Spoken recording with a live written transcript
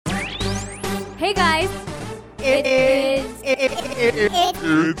Hey guys, it's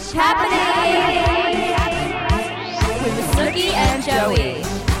happening with Snooki and Joey.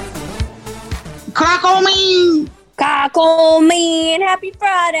 Cockle me! Cockle me and happy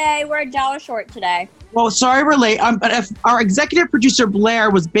Friday. We're $1 short today. Well, sorry we're late. But if our executive producer Blair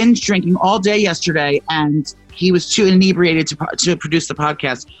was binge drinking all day yesterday, and he was too inebriated to produce the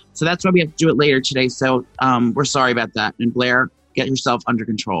podcast, so that's why we have to do it later today. So we're sorry about that. And Blair, get yourself under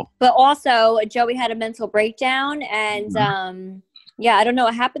control. But also, Joey had a mental breakdown, and I don't know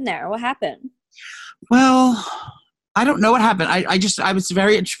what happened there. What happened? Well, I don't know what happened. I was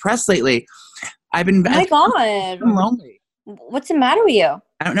very depressed lately. I've been God, I'm lonely. What's the matter with you?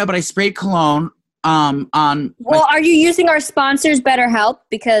 I don't know, but I sprayed cologne. Well, are you using our sponsors BetterHelp,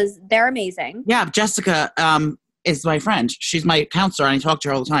 because they're amazing? Yeah, Jessica is my friend. She's my counselor, and I talk to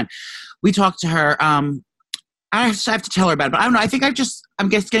her all the time. We talk to her. I have to tell her about it, but I don't know. I think I'm just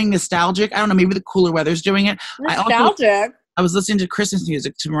getting nostalgic. I don't know. Maybe the cooler weather's doing it. Nostalgic. I was listening to Christmas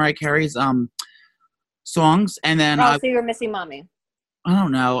music, to Mariah Carey's songs, and then so you're missing mommy. I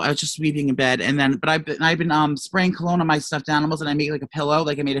don't know. I was just weeping in bed, and then I've been spraying cologne on my stuffed animals, and I made like a pillow,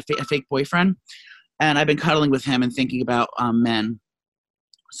 like I made a fake boyfriend, and I've been cuddling with him and thinking about men.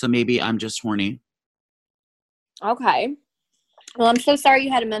 So maybe I'm just horny. Okay. Well, I'm so sorry you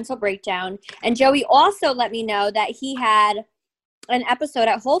had a mental breakdown. And Joey also let me know that he had an episode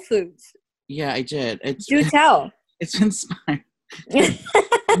at Whole Foods. Yeah, I did. Do tell. It's inspiring. It's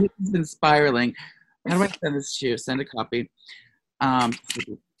been spiraling. How do I send this to you? Send a copy. I'm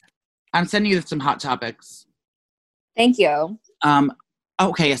sending you some hot topics. Thank you.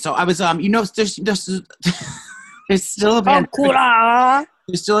 Okay, so I was there's still a pandemic.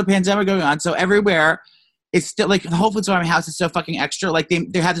 There's still a pandemic going on. So everywhere, it's still like the Whole Foods around my house is so fucking extra. Like they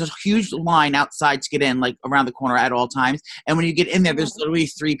have this huge line outside to get in, like around the corner at all times. And when you get in there, there's literally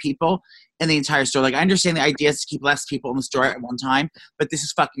 3 people in the entire store. Like I understand the idea is to keep less people in the store at one time, but this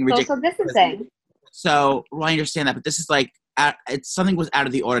is fucking ridiculous. Social distancing. So I understand that, but this is like something was out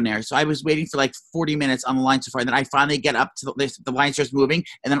of the ordinary. So I was waiting for like 40 minutes on the line so far, and then I finally get up to the line starts moving,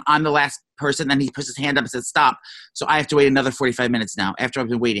 and then I'm the last person. Then he puts his hand up and says stop. So I have to wait another 45 minutes now after I've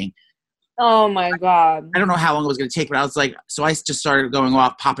been waiting. Oh my God. I don't know how long it was going to take, but I was like, so I just started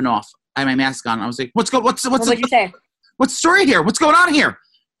popping off. I had my mask on. I was like, what did you say? What's the story here? What's going on here?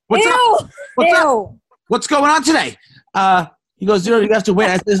 What's up? What's going on today? He goes, you have to wait.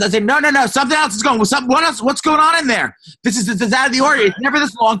 I said, no. Something else is going. What's going on in there? This is out of the order. It's never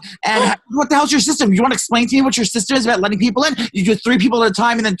this long. And what the hell's your system? You want to explain to me what your system is about letting people in? You do 3 people at a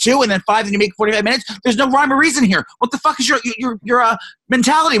time, and then 2, and then 5, and you make 45 minutes. There's no rhyme or reason here. What the fuck is your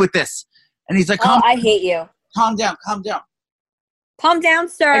mentality with this? And he's like, I hate you. Calm down. Calm down,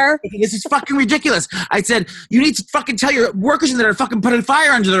 sir. This is fucking ridiculous. I said, you need to fucking tell your workers in there to fucking put a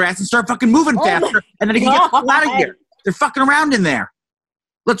fire under their ass and start fucking moving faster, and then he can get out of here. They're fucking around in there.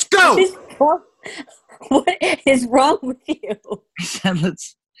 Let's go. What is wrong with you? I said,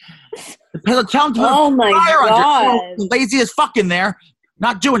 tell them to oh my God. Lazy as fuck in there.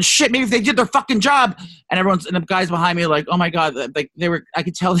 Not doing shit. Maybe if they did their fucking job. And the guys behind me are like, oh my God. Like I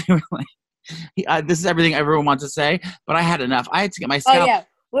could tell they were like, this is everything everyone wants to say, but I had enough. I had to get my scalp. Oh yeah.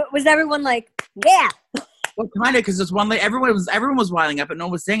 Was everyone like, yeah? Well, kind of, because this one lady, everyone was winding up, and no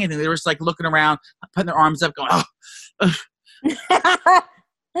one was saying anything. They were just like looking around, putting their arms up, going, oh.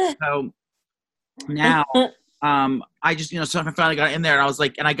 So now, I just, so I finally got in there, and I was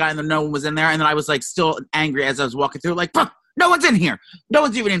like, and I got in there, no one was in there, and then I was like still angry as I was walking through, like, fuck, no one's in here. No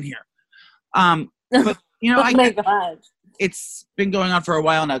one's even in here. But, oh my God. It's been going on for a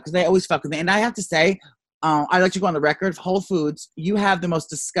while now, because they always fuck with me. And I have to say, I like to go on the record. Whole Foods, you have the most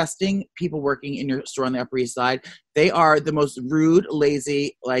disgusting people working in your store on the Upper East Side. They are the most rude,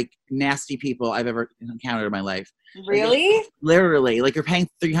 lazy, like nasty people I've ever encountered in my life. Really? Like, literally. Like you're paying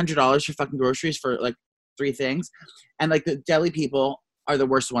 $300 for fucking groceries for like 3 things. And like the deli people are the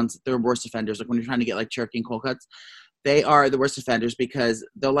worst ones. They're worst offenders. Like when you're trying to get like turkey and cold cuts, they are the worst offenders, because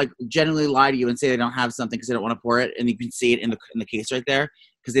they'll like genuinely lie to you and say they don't have something because they don't want to pour it. And you can see it in the case right there,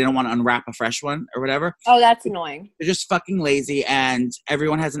 because they don't want to unwrap a fresh one or whatever. Oh, that's annoying. They're just fucking lazy, and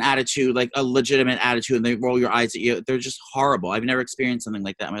everyone has an attitude, like a legitimate attitude, and they roll your eyes at you. They're just horrible. I've never experienced something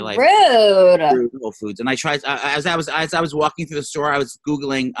like that in my life. Rude. Whole Foods. And I tried, as I was walking through the store, I was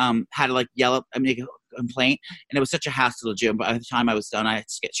Googling how to like make a complaint, and it was such a hassle to do. But by the time I was done, I had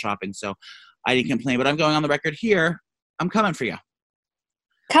to get shopping, so I didn't complain. But I'm going on the record here. I'm coming for you.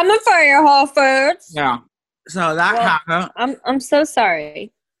 Coming for you, Whole Foods. Yeah. So that happened. I'm so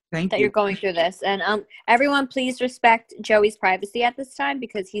sorry. Thank that you. you're going through this. And everyone, please respect Joey's privacy at this time,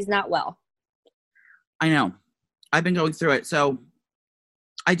 because he's not well. I know. I've been going through it. So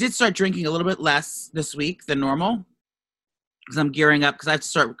I did start drinking a little bit less this week than normal because I'm gearing up because I have to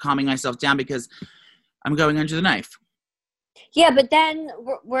start calming myself down because I'm going under the knife. Yeah, but then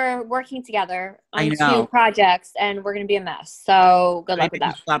we're working together on 2 projects, and we're going to be a mess. So good luck with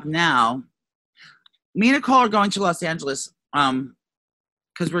that. Stop now. Me and Nicole are going to Los Angeles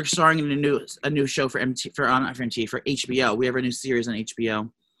because we're starring in a new show for HBO. We have a new series on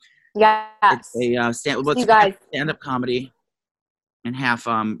HBO. Yes. It's a stand-up comedy and half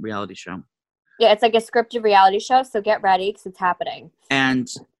reality show. Yeah, it's like a scripted reality show, so get ready because it's happening. And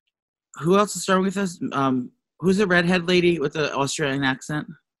who else is starring with us? Who's the redhead lady with the Australian accent?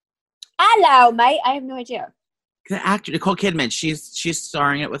 Hello, mate. I have no idea. The actor Nicole Kidman. She's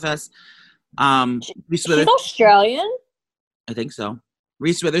starring it with us. She's Australian? I think so.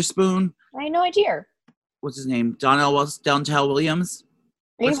 Reese Witherspoon. I have no idea. What's his name? Dontel Williams.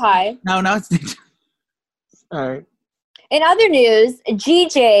 Are you high? No, it's all right. In other news,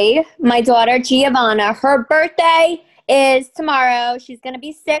 Gigi, my daughter Giovanna, her birthday is tomorrow. She's going to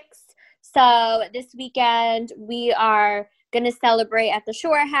be 6. So this weekend we are going to celebrate at the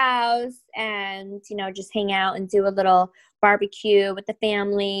Shore House and, just hang out and do a little barbecue with the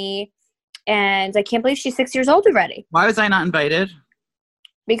family. And I can't believe she's 6 years old already. Why was I not invited?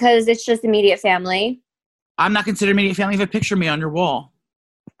 Because it's just immediate family. I'm not considered immediate family. You have a picture of me on your wall.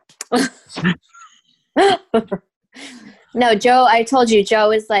 No, Joe, I told you,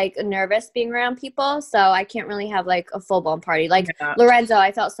 Joe is like nervous being around people, so I can't really have like a full-blown party. Like Lorenzo,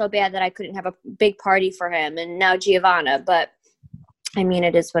 I felt so bad that I couldn't have a big party for him, and now Giovanna, but I mean,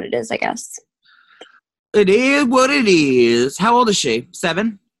 it is what it is, I guess. It is what it is. How old is she?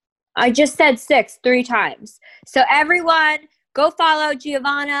 7? I just said 6 3 times. So everyone, go follow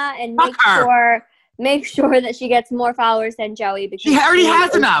Giovanna and make sure that she gets more followers than Joey because she already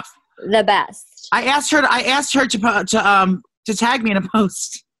has enough. The best. I asked her to tag me in a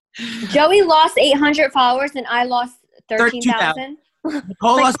post. Joey lost 800 followers and I lost 13,000.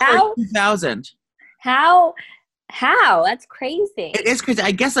 Nicole lost 13,000. How? That's crazy. It is crazy.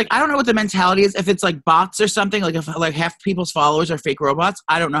 I guess I don't know what the mentality is. If it's like bots or something, like if half people's followers are fake robots,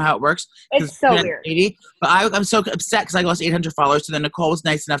 I don't know how it works. It's so weird. But I'm so upset because I lost 800 followers. So then Nicole was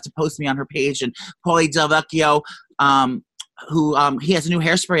nice enough to post me on her page, and Paulie Del Vecchio, who he has a new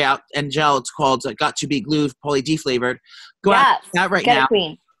hairspray out and gel. It's called Got to Be Glued, Paulie D flavored. Go out that right now.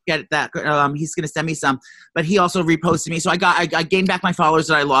 Get that. He's going to send me some, but he also reposted me. So I gained back my followers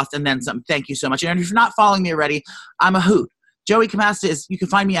that I lost and then some. Thank you so much. And if you're not following me already, I'm a hoot. Joey Camasta you can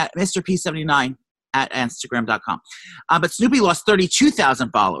find me at Mr. P79 at Instagram.com. But Snoopy lost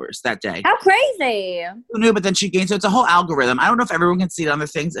 32,000 followers that day. How crazy. Who knew? But then she gained. So it's a whole algorithm. I don't know if everyone can see it on their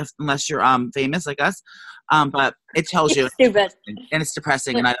things unless you're famous like us. But it tells you. Stupid. And it's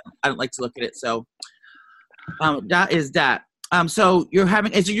depressing and I don't like to look at it. So that is that. So you're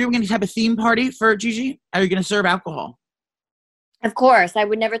going to have a theme party for Gigi? Are you going to serve alcohol? Of course. I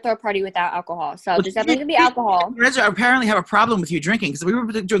would never throw a party without alcohol. So there's definitely going to be alcohol. Friends apparently have a problem with you drinking because we were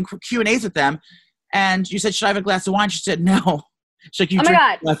doing Q&As with them and you said, should I have a glass of wine? She said, no. She's like, oh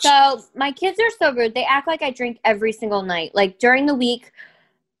my God. So my kids are so rude. They act like I drink every single night. Like during the week,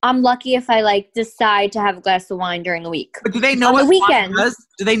 I'm lucky if I decide to have a glass of wine during the week. But do they know what wine does?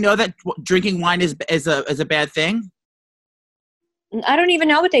 Do they know that drinking wine is a bad thing? I don't even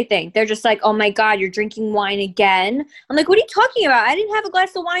know what they think. They're just like, oh my God, you're drinking wine again. I'm like, what are you talking about? I didn't have a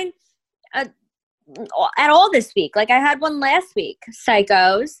glass of wine at all this week. I had one last week.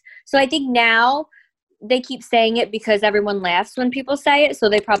 Psychos. So I think now they keep saying it because everyone laughs when people say it. So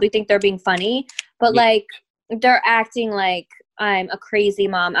they probably think they're being funny. But they're acting like I'm a crazy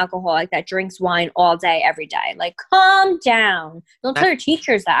mom alcoholic that drinks wine all day, every day. Calm down. Don't tell your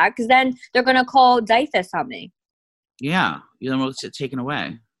teachers that because then they're going to call DIFUS on me. Yeah, you almost get taken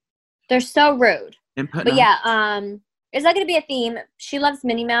away. They're so rude. But yeah, it's not going to be a theme. She loves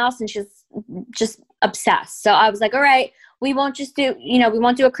Minnie Mouse and she's just obsessed. So I was like, all right, we won't just do, we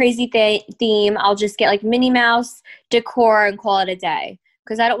won't do a crazy theme. I'll just get Minnie Mouse decor and call it a day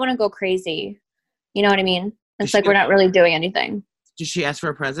because I don't want to go crazy. You know what I mean? It's we're not really doing anything. Did she ask for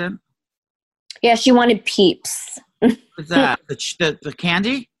a present? Yeah, she wanted Peeps. What's that? the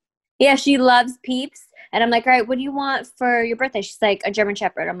candy? Yeah, she loves Peeps. And I'm like, all right, what do you want for your birthday? She's like, a German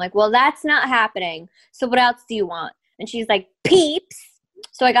Shepherd. I'm like, well, that's not happening. So what else do you want? And she's like, Peeps.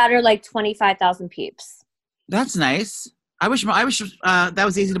 So I got her 25,000 Peeps. That's nice. I wish that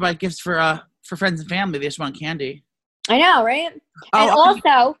was easy to buy gifts for friends and family. They just want candy. I know, right? And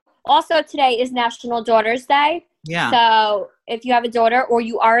also today is National Daughters Day. Yeah. So if you have a daughter or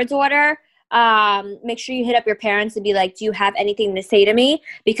you are a daughter, make sure you hit up your parents and be like, do you have anything to say to me?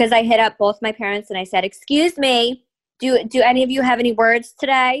 Because I hit up both my parents and I said, excuse me, do any of you have any words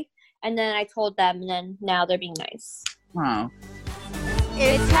today? And then I told them, and then now they're being nice. Oh.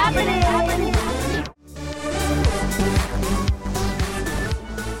 It's happening.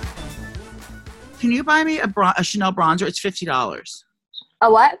 Can you buy me a Chanel bronzer? It's $50.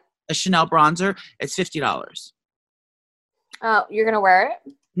 A what? A Chanel bronzer. It's $50. Oh, you're going to wear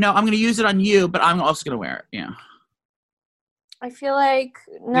it? No, I'm going to use it on you, but I'm also going to wear it. Yeah. I feel like,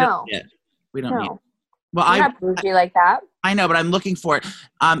 no. We don't need it. Well, I'm not bougie like that. I know, but I'm looking for it.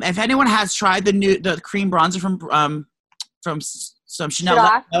 If anyone has tried the cream bronzer from some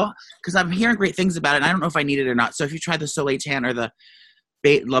Chanel, because I'm hearing great things about it, and I don't know if I need it or not. So if you try the Soleil Tan or the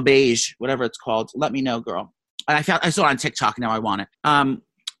La Beige, whatever it's called, let me know, girl. And I saw it on TikTok. Now I want it.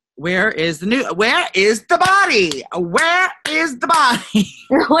 Where is the body? Where is the body?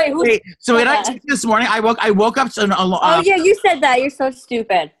 Wait. So this morning, I woke up to an alarm. Oh yeah, you said that. You're so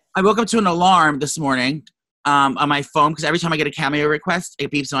stupid. I woke up to an alarm this morning on my phone because every time I get a Cameo request, it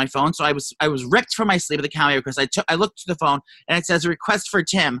beeps on my phone. So I was ripped from my sleep with the Cameo request. I looked to the phone and it says a request for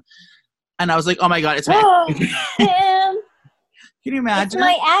Tim, and I was like, oh my god, it's my Tim. Can you imagine? It's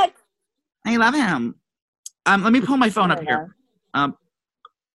my ex. I love him. Let me pull my phone up here.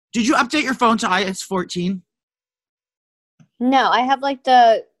 Did you update your phone to iOS 14? No, I have like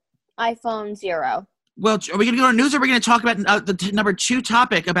the iPhone 0. Well, are we going to go to news, or are we going to talk about the number 2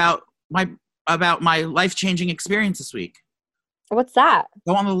 topic about my life-changing experience this week? What's that?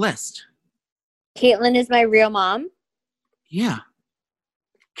 Go on the list. Caitlyn is my real mom? Yeah.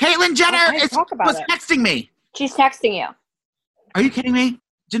 Caitlyn Jenner was texting me. She's texting you. Are you kidding me?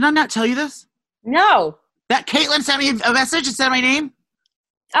 Did I not tell you this? No. That Caitlyn sent me a message and said my name?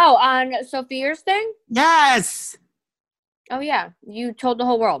 Oh, on Sophia's thing? Yes. Oh, yeah. You told the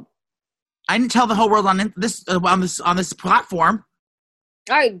whole world. I didn't tell the whole world on this platform.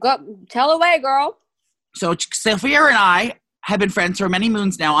 All right, go tell away, girl. So Sophia and I have been friends for many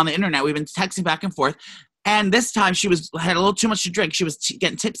moons now on the internet. We've been texting back and forth. And this time she had a little too much to drink. She was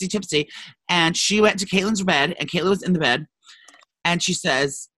getting tipsy. And she went to Caitlyn's bed, and Caitlyn was in the bed. And she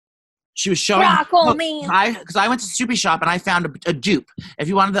says, she was showing because I went to Soupy Shop and I found a dupe. If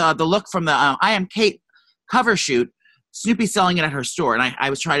you wanted the look from the I Am Kate cover shoot, Snoopy's selling it at her store. And I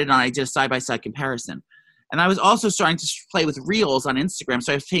was tried it on. I did a side-by-side comparison. And I was also starting to play with Reels on Instagram.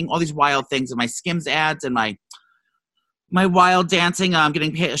 So I was seeing all these wild things of my Skims ads and my wild dancing. I'm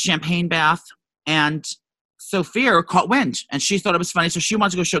getting a champagne bath. And Sophia caught wind. And she thought it was funny. So she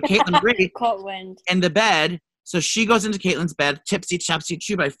wanted to go show Caitlyn Marie caught wind in the bed. So she goes into Caitlyn's bed, tipsy,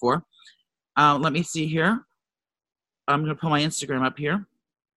 2x4. Let me see here. I'm going to pull my Instagram up here.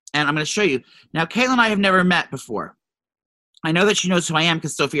 And I'm going to show you. Now, Caitlyn and I have never met before. I know that she knows who I am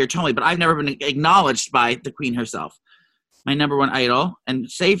because Sophia told me, but I've never been acknowledged by the queen herself. My number one idol and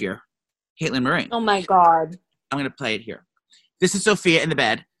savior, Caitlyn Marie. Oh, my God. I'm going to play it here. This is Sophia in the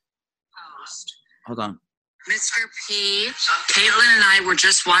bed. Hold on. Mr. P, Caitlyn and I were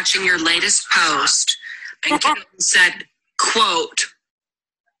just watching your latest post, and Caitlyn said, quote,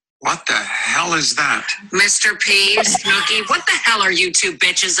 "What the hell is that? Mr. P, Snooki, what the hell are you two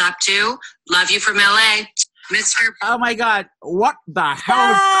bitches up to? Love you from LA. Mr. P." Oh my God. What the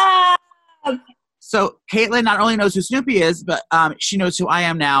hell? So Caitlyn not only knows who Snoopy is, but she knows who I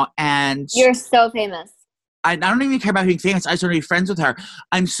am now. And you're so famous. I don't even care about being famous. I just want to be friends with her.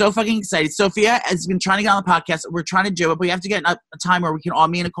 I'm so fucking excited. Sophia has been trying to get on the podcast. We're trying to do it, but we have to get a time where me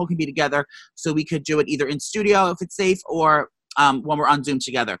and Nicole can be together so we could do it either in studio if it's safe or when we're on Zoom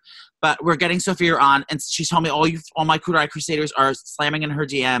together. But we're getting Sophia on, and she's told me all my Kudai Crusaders are slamming in her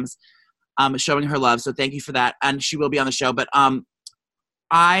DMs, showing her love. So thank you for that. And she will be on the show. But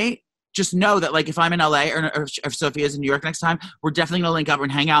I just know that, like, if I'm in LA or if Sophia's in New York next time, we're definitely going to link up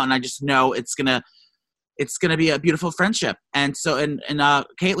and hang out. And I just know it's going to be a beautiful friendship. And so, and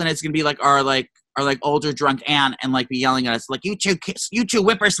Caitlyn is going to be like our older drunk aunt and like be yelling at us like, you two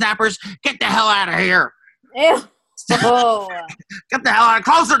whippersnappers, get the hell out of here. Ew. Oh. Get the hell out.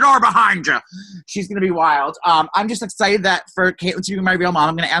 Close the door behind you. She's going to be wild. I'm just excited that for Caitlyn to be my real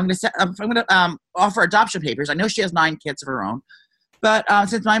mom. I'm going to offer adoption papers. I know she has 9 kids of her own, but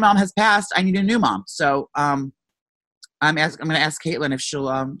since my mom has passed, I need a new mom. So I'm going to ask Caitlyn if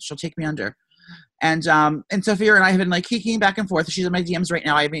she'll take me under. And Sophia and I have been like kicking back and forth. She's in my DMs right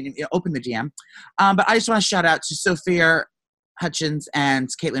now. I haven't opened the DM. But I just want to shout out to Sophia Hutchins and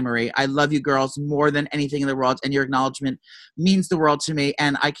Caitlyn Marie. I love you girls more than anything in the world. And your acknowledgement means the world to me.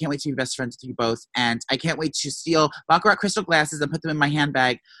 And I can't wait to be best friends with you both. And I can't wait to steal Baccarat crystal glasses and put them in my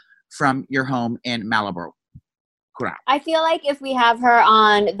handbag from your home in Malibu. I feel like if we have her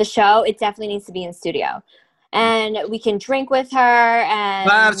on the show, it definitely needs to be in studio. and we can drink with her. And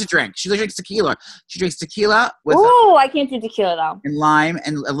loves to drink. She drinks tequila. She drinks tequila with I can't do tequila though. And lime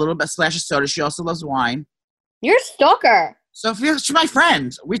and a little bit splash of soda. She also loves wine. You're a stalker. Sophia, she's my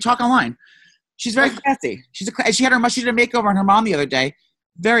friend. We talk online. She's very classy. She did a makeover on her mom the other day.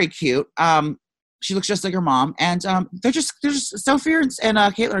 Very cute. She looks just like her mom, and they're just Sophia and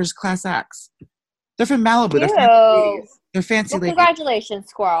Caitlin are just class acts. They're from Malibu. They're fancy ladies. They're fancy ladies. Congratulations,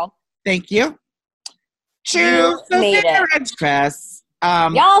 Squirrel. Thank you. To Sophia and Chris.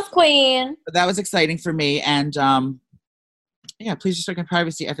 Y'all's queen. That was exciting for me, and please respect my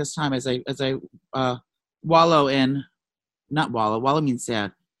privacy at this time as I wallow in. Not wallow. Wallow means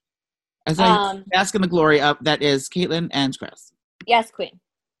sad. As I bask in the glory of that is Caitlin and Chris. Yes, queen.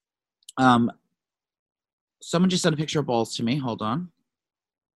 Someone just sent a picture of balls to me. Hold on.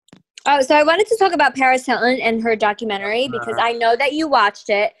 Oh, so I wanted to talk about Paris Hilton and her documentary because I know that you watched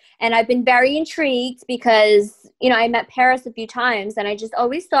it, and I've been very intrigued because, I met Paris a few times, and I just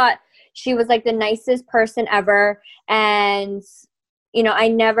always thought she was like the nicest person ever. And, I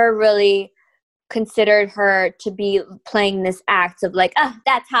never really considered her to be playing this act of like,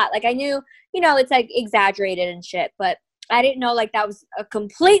 that's hot. Like I knew, it's like exaggerated and shit, but I didn't know like that was a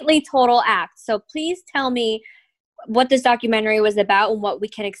completely total act. So please tell me what this documentary was about and what we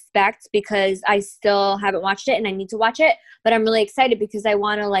can expect, because I still haven't watched it and I need to watch it, but I'm really excited because I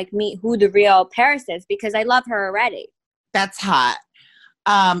want to like meet who the real Paris is because I love her already. That's hot.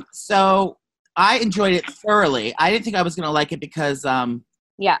 So I enjoyed it thoroughly. I didn't think I was going to like it because,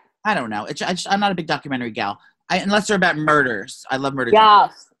 I don't know. I'm not a big documentary gal. Unless they're about murders. I love murder.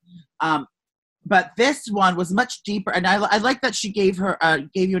 Yes. But this one was much deeper, and I like that she gave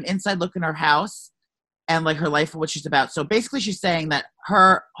you an inside look in her house and like her life and what she's about. So basically, she's saying that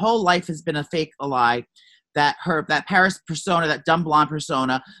her whole life has been a lie. That Paris persona, that dumb blonde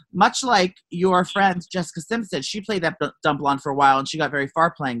persona, much like your friend Jessica Simpson, she played that dumb blonde for a while, and she got very far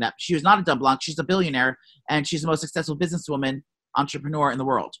playing that. She was not a dumb blonde. She's a billionaire, and she's the most successful businesswoman, entrepreneur in the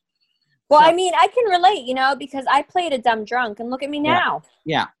world. Well, so, I mean, I can relate, because I played a dumb drunk, and look at me now.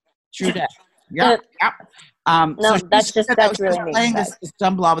 Yeah, true that. Yeah. No, so that's really me. Playing this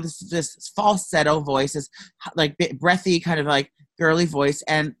dumb blonde with this falsetto voice, this like breathy kind of like girly voice,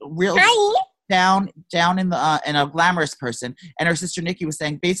 and real down in a glamorous person. And her sister Nikki was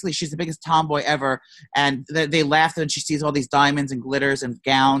saying basically she's the biggest tomboy ever, and they laughed when she sees all these diamonds and glitters and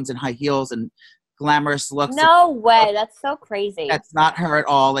gowns and high heels and glamorous looks. No way. That's so crazy. That's not her at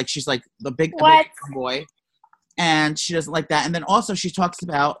all. Like she's like the big boy, and she doesn't like that. And then also she talks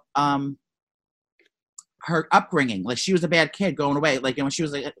about her upbringing. Like she was a bad kid going away. Like when she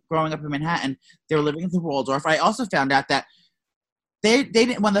was like growing up in Manhattan, they were living in the Waldorf. I also found out that they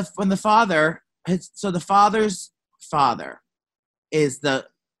didn't when the father. So the father's father is the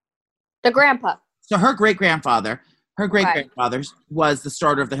grandpa. So her great-grandfather. Her great-grandfather was the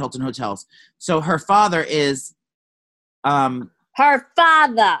starter of the Hilton Hotels. So her father is her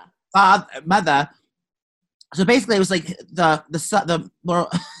mother. So basically it was like the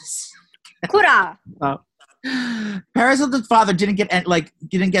Kura. Paris Hilton's father didn't get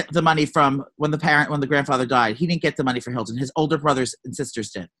the money from when the grandfather died. He didn't get the money for Hilton. His older brothers and sisters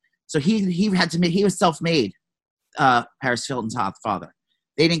did. So he was self-made, Paris Hilton's father.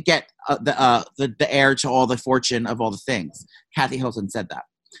 They didn't get the heir to all the fortune of all the things. Kathy Hilton said that.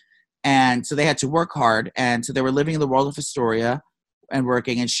 And so they had to work hard. And so they were living in the world of Astoria and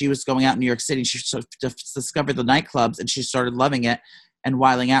working. And she was going out in New York City. And she sort of discovered the nightclubs. And she started loving it and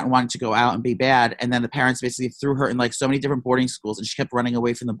wilding out and wanting to go out and be bad. And then the parents basically threw her in like so many different boarding schools. And she kept running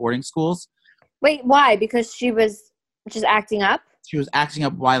away from the boarding schools. Wait, why? Because she was just acting up? She was acting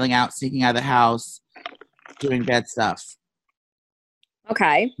up, wilding out, sneaking out of the house, doing bad stuff.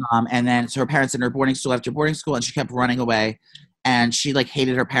 Okay. And then so her parents sent her boarding school after boarding school, and she kept running away. And she like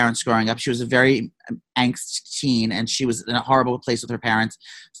hated her parents growing up. She was a very angst teen, and she was in a horrible place with her parents.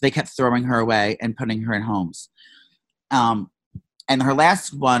 So they kept throwing her away and putting her in homes. And her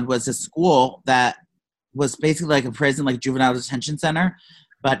last one was a school that was basically like a prison, like a juvenile detention center.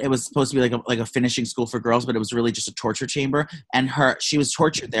 But it was supposed to be like a finishing school for girls, but it was really just a torture chamber. And she was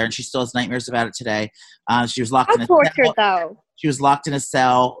tortured there, and she still has nightmares about it today. She was locked in a tortured though. She was locked in a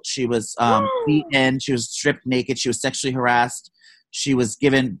cell. She was beaten. She was stripped naked. She was sexually harassed. They were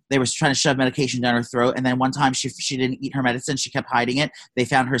trying to shove medication down her throat. And then one time she didn't eat her medicine. She kept hiding it. They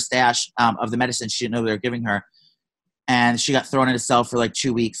found her stash of the medicine. She didn't know they were giving her. And she got thrown in a cell for like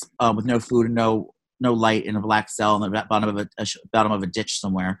 2 weeks with no food and no light, in a black cell in the bottom of a ditch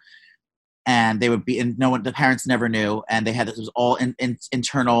somewhere. And they would be, and the parents never knew. And they had, this was all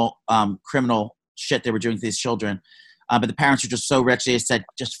internal criminal shit they were doing to these children. But the parents were just so rich, they said,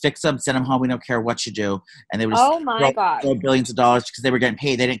 just fix them, send them home. We don't care what you do. And they would just throw billions of dollars because they were getting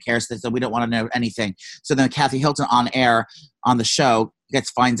paid. They didn't care. So they said, we don't want to know anything. So then Kathy Hilton on air on the show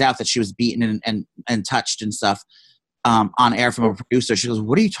finds out that she was beaten and touched and stuff on air from a producer. She goes,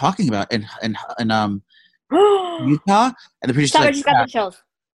 what are you talking about? In Utah? And the producer's like, got the chills.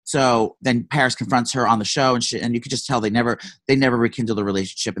 So then Paris confronts her on the show, and you could just tell they never rekindled the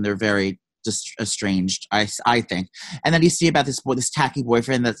relationship, and they're very just estranged, I think. And then you see about this tacky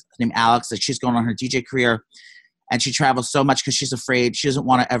boyfriend that's named Alex, that she's going on her DJ career, and she travels so much because she's afraid she doesn't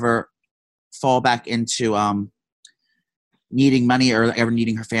want to ever fall back into needing money or ever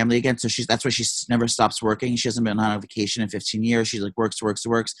needing her family again. So that's why she never stops working. She hasn't been on a vacation in 15 years. She's like works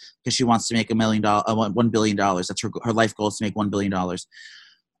because she wants to make $1 billion. That's her life goal, is to make $1 billion.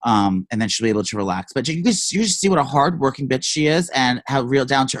 And then she'll be able to relax. But you just see what a hard-working bitch she is, and how real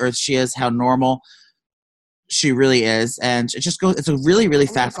down-to-earth she is, how normal she really is. And it's a really, really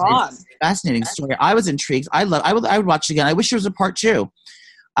fascinating story. I was intrigued. I would watch it again. I wish there was a part 2.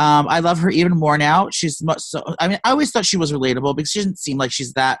 I love her even more now. I always thought she was relatable because she doesn't seem like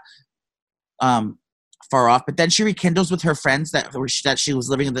she's that far off. But then she rekindles with her friends that she was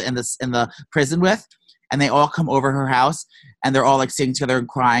living in the prison with. And they all come over her house, and they're all like sitting together and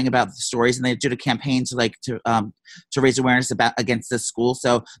crying about the stories. And they did a campaign to raise awareness against this school.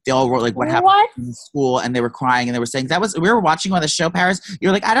 So they all wrote like what happened in the school, and they were crying, and they were saying we were watching on the show, Paris.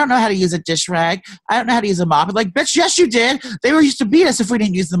 You're like, I don't know how to use a dish rag. I don't know how to use a mop. I'm like, bitch, yes you did. They were used to beat us if we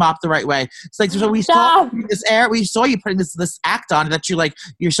didn't use the mop the right way. It's like, so we saw you putting this act on that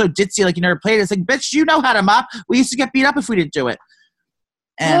you're so ditzy, like you never played it. It's like, bitch, you know how to mop. We used to get beat up if we didn't do it.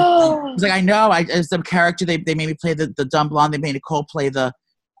 And I was like, I know. As the character, they made me play the dumb blonde. They made Nicole play the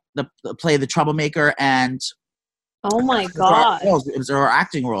troublemaker, and oh my god, it was her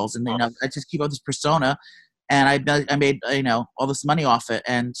acting roles. And I just keep up this persona, and I made all this money off it,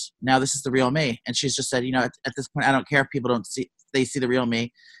 and now this is the real me. And she's just said, at this point, I don't care if people don't see the real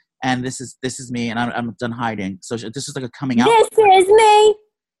me, and this is me, and I'm done hiding. So this is like a coming out. This is me.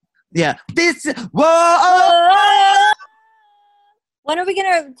 Yeah. Whoa. When are we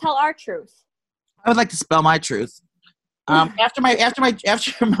gonna tell our truth? I would like to spell my truth. After my my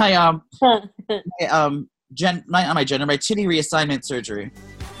titty reassignment surgery.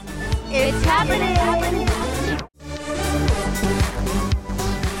 It's happening.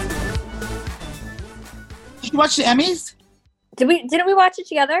 Did you watch the Emmys? Didn't we watch it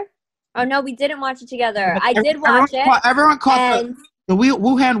together? Oh no, we didn't watch it together. I did watch it. Everyone caught the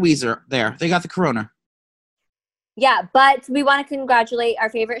Wuhan Weezer there. They got the corona. Yeah, but we want to congratulate our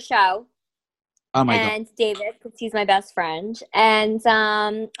favorite show. Oh my God. And David, because he's my best friend. And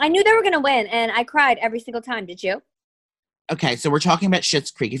I knew they were going to win, and I cried every single time. Did you? Okay, so we're talking about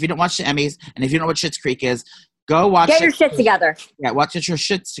Schitt's Creek. If you don't watch the Emmys, and if you don't know what Schitt's Creek is, go watch it. Get your shit together. Yeah, watch your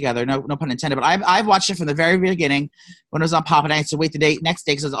shits together. No pun intended. But I've watched it from the very beginning when it was on Pop, and I had to wait the next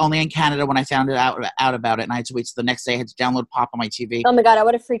day because it was only in Canada when I found out about it, and I had to wait till the next day. I had to download Pop on my TV. Oh my God, I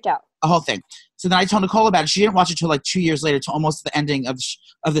would have freaked out. The whole thing. So then I told Nicole about it. She didn't watch it until like 2 years later, to almost the ending of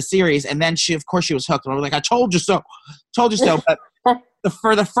the series, and then she was hooked. And I was like, I told you so. But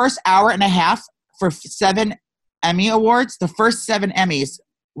for the first hour and a half, for 7 Emmy awards, the first 7 Emmys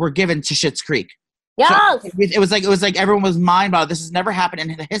were given to Schitt's Creek. Yes. So it was like everyone was mind boggled. This has never happened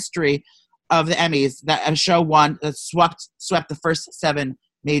in the history of the Emmys that a show won that swept the first 7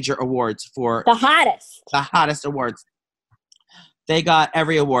 major awards for the hottest awards. They got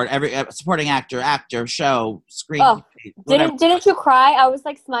every award, every supporting actor, show, screen. Oh, didn't you cry? I was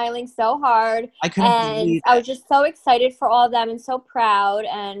like smiling so hard. I couldn't believe it. I was just so excited for all of them and so proud.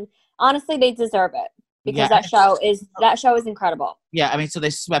 And honestly, they deserve it because that show is incredible. Yeah, I mean, so they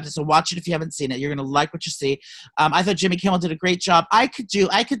swept it. So watch it if you haven't seen it. You're gonna like what you see. I thought Jimmy Kimmel did a great job. I could deal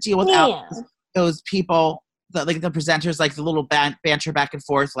without those people. The presenters, like the little banter back and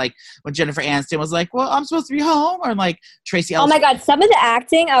forth, like when Jennifer Aniston was like, "Well, I'm supposed to be home," or like Tracy Ellis. Oh my God! Some of the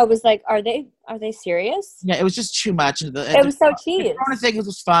acting, I was like, "Are they serious?" Yeah, it was just too much. It was so cheesy. I think it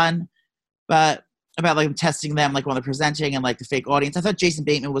was fun, but about like testing them, like when they're presenting and like the fake audience. I thought Jason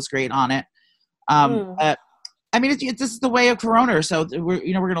Bateman was great on it. I mean, this is the way of Corona, so we're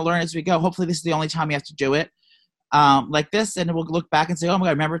gonna learn as we go. Hopefully, this is the only time you have to do it like this, and we'll look back and say, "Oh my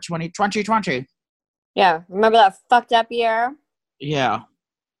God, remember 2020." Yeah, remember that fucked up year? Yeah.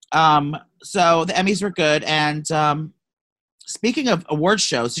 So the Emmys were good. And speaking of award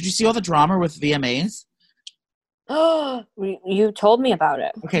shows, did you see all the drama with VMAs? Oh, you told me about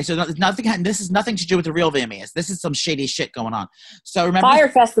it. Okay, so this is nothing to do with the real VMAs. This is some shady shit going on. So remember, Fire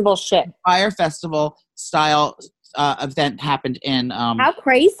Festival shit. Fire Festival style event happened in how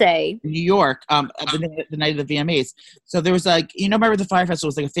crazy New York the night of the VMAs. So there was like, remember the Fire Festival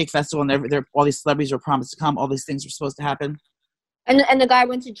was like a fake festival, and there all these celebrities were promised to come. All these things were supposed to happen. and the guy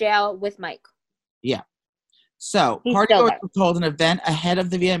went to jail with Mike. Yeah. So partygoers were told an event ahead of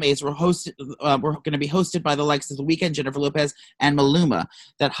the VMAs were going to be hosted by the likes of The Weeknd, Jennifer Lopez, and Maluma,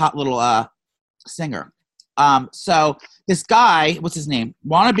 that hot little singer. So this guy, what's his name?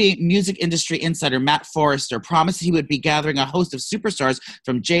 Wannabe music industry insider Matt Forrester promised he would be gathering a host of superstars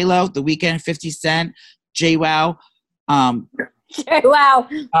from J-Lo, The Weeknd, 50 Cent, JWoww, at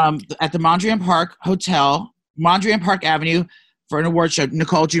the Mondrian Park Hotel, Mondrian Park Avenue, for an award show.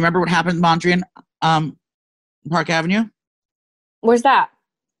 Nicole, do you remember what happened at Mondrian Park Avenue? Where's that?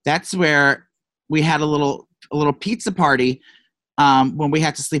 That's where we had a little pizza party when we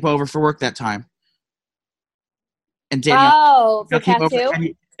had to sleep over for work that time. And Danielle, for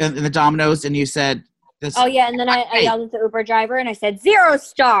tattoo? And the Domino's, and you said this. Oh yeah, and then I yelled at the Uber driver and I said 0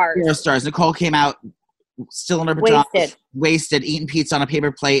 stars. 0 stars. Nicole came out still in her pajamas, wasted, eating pizza on a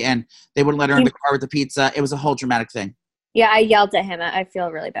paper plate, and they wouldn't let her in the car with the pizza. It was a whole dramatic thing. Yeah, I yelled at him. I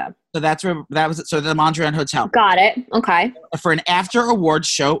feel really bad. So that's where that was. So the Mondrian Hotel. Got it. Okay. For an after awards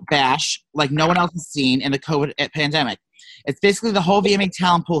show bash like no one else has seen in the COVID pandemic. It's basically the whole VMA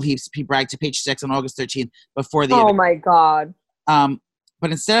talent pool he bragged to Page Six on August 13th before the event. My God.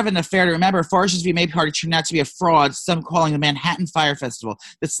 But instead of an affair to remember, Forrester's VMA party turned out to be a fraud, some calling the Manhattan Fire Festival.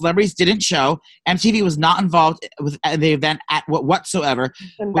 The celebrities didn't show. MTV was not involved with the event whatsoever.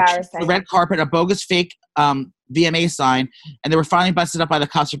 Embarrassing. The red carpet, a bogus fake VMA sign, and they were finally busted up by the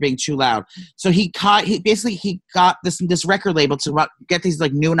cops for being too loud. So he got this record label to get these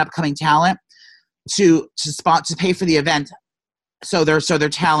like new and upcoming talent to pay for the event, so their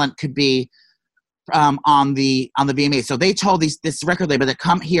talent could be on the VMA. So they told this record label that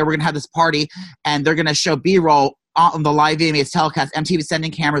come here, we're gonna have this party, and they're gonna show B-roll on the live VMAs telecast. MTV sending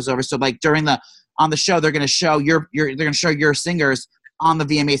cameras over, so like on the show they're gonna show your singers on the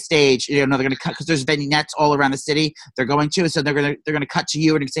VMA stage. They're gonna cut because there's vignettes all around the city they're going to, so they're gonna cut to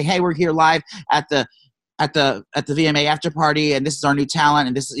you and say, hey, we're here live at the VMA after party, and this is our new talent,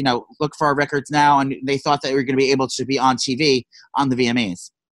 and this is, look for our records now. And they thought that we were going to be able to be on TV on the VMAs.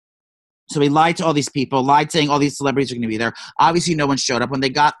 So he lied to all these people, saying all these celebrities are going to be there. Obviously, no one showed up. When they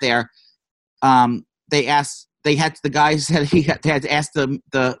got there, they had to ask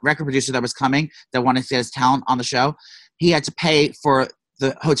the record producer that was coming, that wanted to get his talent on the show. He had to pay for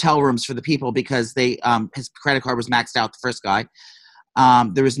the hotel rooms for the people because his credit card was maxed out, the first guy.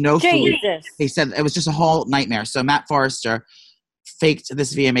 There was no food. They said it was just a whole nightmare. So Matt Forrester faked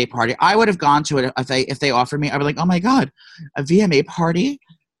this VMA party. I would have gone to it if they offered me. I'd be like, oh my God, a VMA party?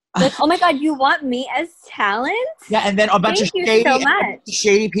 Like, oh my God, you want me as talent? Yeah, and then a bunch of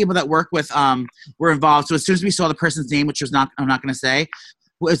shady people that work with were involved. So as soon as we saw the person's name, which I'm not going to say,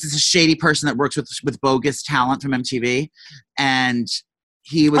 was this a shady person that works with bogus talent from MTV, and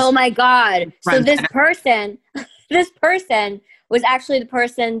he was. Oh my God! So this person was actually the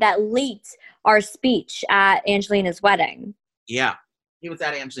person that leaked our speech at Angelina's wedding. Yeah, he was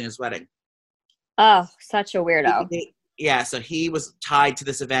at Angelina's wedding. Oh, such a weirdo. Yeah, so he was tied to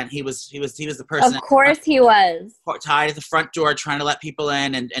this event. He was the person. Of course he was. Tied at the front door, trying to let people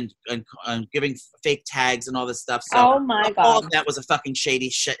in and giving fake tags and all this stuff. So oh my God. All of that was a fucking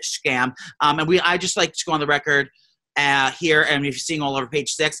shady scam. I just like to go on the record here, and if you're seeing all over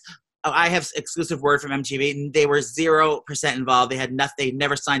Page Six, I have exclusive word from MTV, and they were 0% involved. They had nothing. They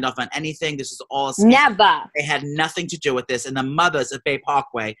never signed off on anything. This was all a scam. Never. They had nothing to do with this, and the mothers of Bay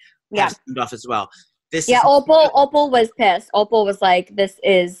Parkway have signed off as well. Opal was pissed. Opal was like, this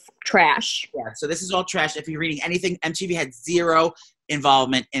is trash. Yeah, so this is all trash. If you're reading anything, MTV had zero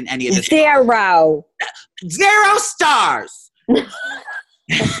involvement in any of this. 0 stars.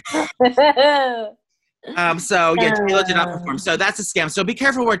 So yeah, Taylor did not perform. So that's a scam. So be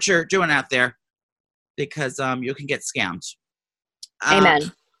careful what you're doing out there, because you can get scammed.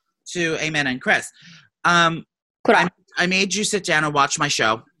 Amen. To Amen and Chris. I made you sit down and watch my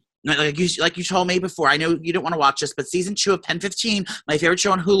show. Like you told me before, I know you don't want to watch this, but season 2 of 1015, my favorite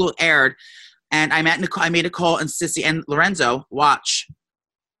show on Hulu, aired, and I made Nicole and Sissy and Lorenzo watch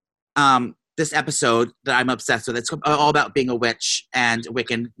this episode that I'm obsessed with. It's all about being a witch and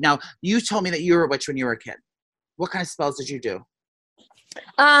Wiccan. Now, you told me that you were a witch when you were a kid. What kind of spells did you do?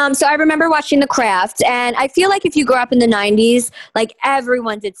 So I remember watching The Craft, and I feel like if you grew up in the 90s, like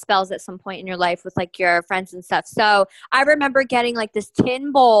everyone did spells at some point in your life with like your friends and stuff. So I remember getting like this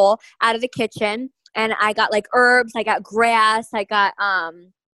tin bowl out of the kitchen, and I got like herbs, I got grass, I got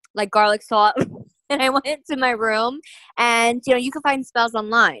like garlic salt. and I went into my room, and you can find spells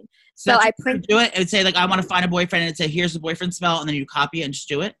online. So I do it. It would say like, I want to find a boyfriend, and it'd say, here's the boyfriend spell, and then you copy it and just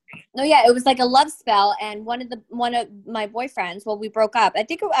do it. No, yeah, it was like a love spell, and one of my boyfriends. Well, we broke up. I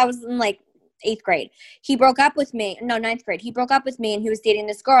think I was in like 8th grade. He broke up with me. No, 9th grade. He broke up with me, and he was dating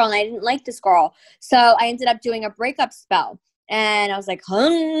this girl, and I didn't like this girl. So I ended up doing a breakup spell. And I was like,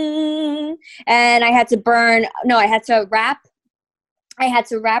 and I had to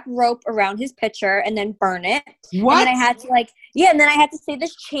wrap rope around his picture and then burn it. What? And then I had to and then I had to say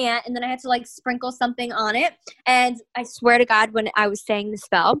this chant, and then I had to sprinkle something on it. And I swear to God, when I was saying the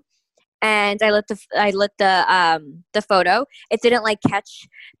spell, and I lit the photo, it didn't catch.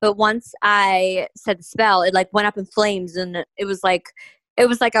 But once I said the spell, it went up in flames, and it was like I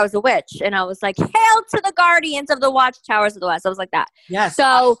was a witch, and I was like, "Hail to the guardians of the watchtowers of the West." I was like that. Yes.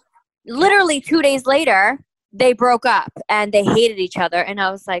 So literally 2 days later, they broke up and they hated each other, and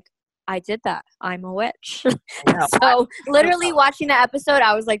I was like, I did that. I'm a witch. Yeah. So literally watching the episode,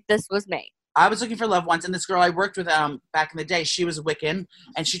 I was like, this was me. I was looking for love once, and this girl I worked with back in the day, she was Wiccan,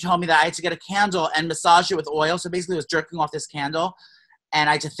 and she told me that I had to get a candle and massage it with oil. So basically, I was jerking off this candle, and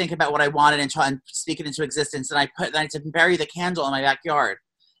I had to think about what I wanted and speak it into existence. And I had to bury the candle in my backyard.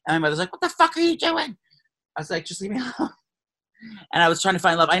 And my mother's like, "What the fuck are you doing?" I was like, "Just leave me alone." And I was trying to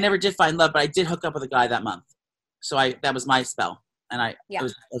find love. I never did find love, but I did hook up with a guy that month. So that was my spell, and it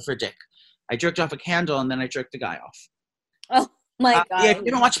was for Dick. I jerked off a candle, and then I jerked the guy off. Oh. My God. Yeah, if you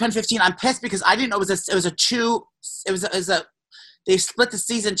didn't watch Pen 15, I'm pissed because I didn't know they split the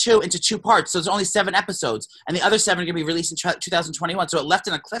season 2 into 2 parts, so there's only 7 episodes, and the other 7 are going to be released in 2021, so it left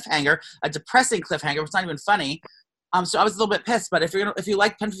in a cliffhanger, a depressing cliffhanger. It's not even funny. So I was a little bit pissed, but if you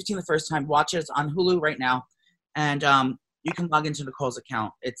like Pen 15 the first time, watch it. It's on Hulu right now, and you can log into Nicole's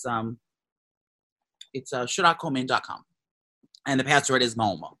account. It's shouldnotcallme.com, and the password is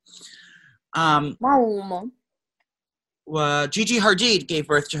Momo. Momo. Gigi Hadid gave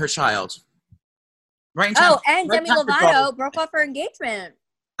birth to her child. Right in time. Oh, and Demi Lovato broke off her engagement.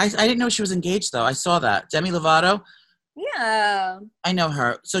 I didn't know she was engaged, though. I saw that. Demi Lovato? Yeah. I know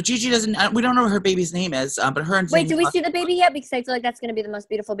her. So Gigi we don't know what her baby's name is, but her and Wait, do we see the baby yet? Because I feel like that's going to be the most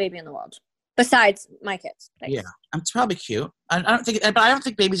beautiful baby in the world. Besides my kids. Thanks. Yeah. It's probably cute. I don't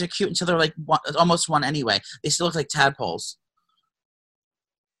think babies are cute until they're almost 1 anyway. They still look like tadpoles.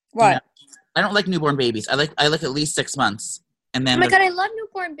 What? You know? I don't like newborn babies. I like at least 6 months, and then. Oh my God, I love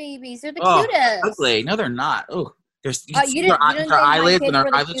newborn babies. They're the cutest. Ugly. No, they're not. Oh, you didn't think their eyelids my kids and their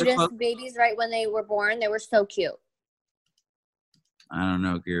were the eyelids are cutest closed. babies right when they were born? They were so cute. I don't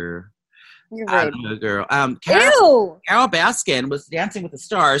know, girl. You're I rude. don't know, girl. Ew. Carol Baskin was Dancing with the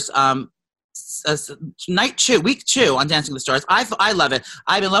Stars. Week 2 on Dancing with the Stars. I love it.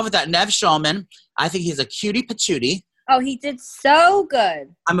 I'm in love with that Nev Schulman. I think he's a cutie patootie. Oh, he did so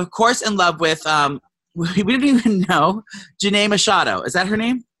good. I'm of course in love with we didn't even know Janae Machado. Is that her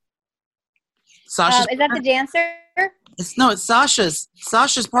name? Sasha's is that the dancer? It's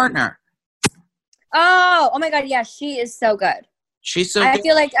Sasha's partner. Oh my God, yeah, she is so good. She's so I good.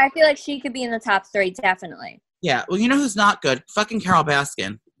 feel like she could be in the top 3, definitely. Yeah, well, you know who's not good? Fucking Carol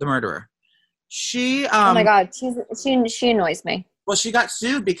Baskin, the murderer. She oh my God, she annoys me. Well, she got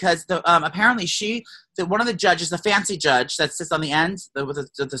sued because apparently one of the judges, the fancy judge that sits on the end with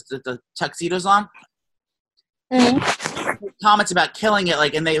the tuxedos on, comments about killing it,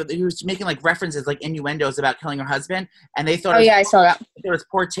 and he was making references, innuendos about killing her husband, and they thought, I saw that. There was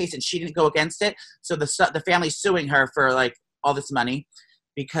poor taste, and she didn't go against it. So the family's suing her for all this money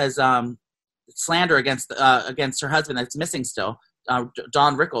because slander against her husband that's missing still,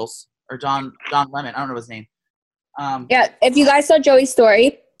 Don Rickles or Don Lemon, I don't know his name. Yeah, if you guys saw Joey's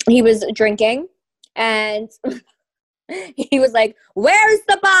story, he was drinking, and he was like, "Where's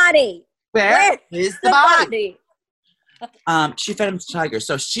the body? Where is the body?" She fed him to tigers,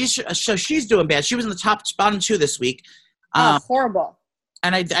 so she's doing bad. She was in the bottom 2 this week. Horrible.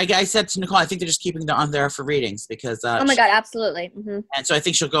 And I said to Nicole, I think they're just keeping her on there for ratings because. Oh my God, absolutely. Mm-hmm. And so I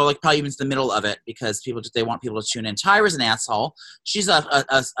think she'll go probably even to the middle of it because they want people to tune in. Tyra's an asshole. She's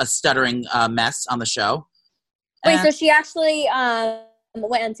a stuttering mess on the show. Wait, so she actually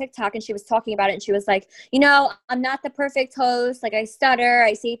went on TikTok and she was talking about it, and she was like, I'm not the perfect host. I stutter,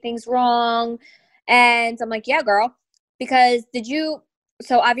 I say things wrong. And I'm like, yeah, girl. Because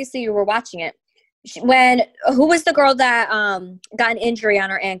so obviously you were watching it. Who was the girl that got an injury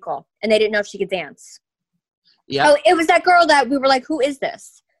on her ankle and they didn't know if she could dance? Yeah. Oh, it was that girl that we were like, who is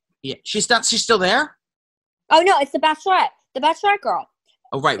this? Yeah. She's still there? Oh, no, it's the Bachelorette girl.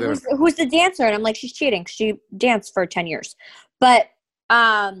 Oh, right. Who's the dancer? And I'm like, she's cheating. She danced for 10 years. But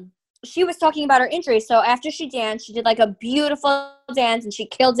she was talking about her injury. So after she danced, she did like a beautiful dance and she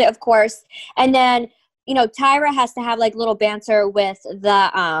killed it, of course. And then, you know, Tyra has to have like little banter with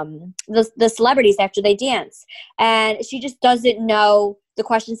the celebrities after they dance. And she just doesn't know the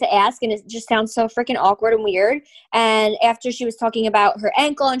questions to ask. And it just sounds so freaking awkward and weird. And after she was talking about her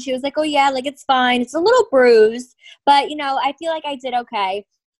ankle and she was like, oh yeah, like it's fine. It's a little bruised, but you know, I feel like I did okay.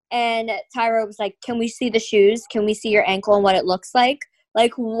 And Tyra was like, can we see the shoes? Can we see your ankle and what it looks like?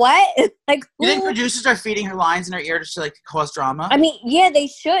 Like, what? Like, you think producers are feeding her lines in her ear just to, like, cause drama? I mean, yeah, they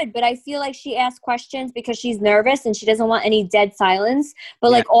should, but I feel like she asked questions because she's nervous and she doesn't want any dead silence.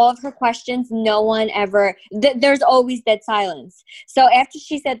 But, like, all of her questions, no one ever there's always dead silence. So after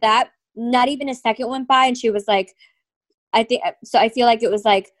she said that, not even a second went by, and she was like, I feel like it was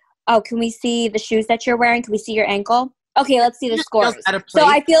like, oh, can we see the shoes that you're wearing? Can we see your ankle? Okay, let's see the scores. So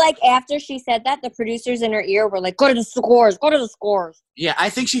I feel like after she said that, the producers in her ear were like, go to the scores, go to the scores. Yeah, I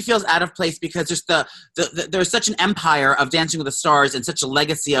think she feels out of place because there's there's such an empire of Dancing with the Stars and such a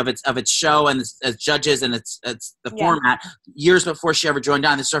legacy of its show and as judges and it's the format years before she ever joined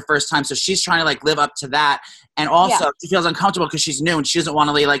on. This is her first time, so she's trying to like live up to that. And also she feels uncomfortable because she's new and she doesn't want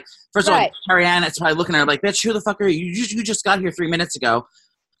to like. First of all, Carrie Ann is probably looking at her like, bitch, who the fuck are you? You just got here 3 minutes ago.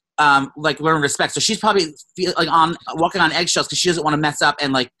 Like learn respect. So she's probably walking on eggshells because she doesn't want to mess up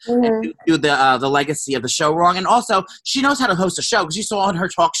and like and do the legacy of the show wrong. And also she knows how to host a show because you saw on her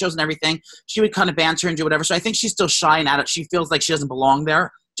talk shows and everything. She would kind of banter and do whatever. So I think she's still shy and at it. She feels like she doesn't belong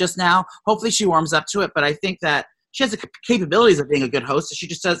there just now. Hopefully she warms up to it. But I think that she has the capabilities of being a good host. So she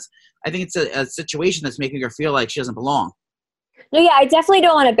just does. I think it's a situation that's making her feel like she doesn't belong. No, yeah, I definitely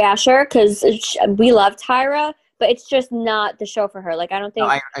don't want to bash her because we love Tyra. But it's just not the show for her. Like, I don't think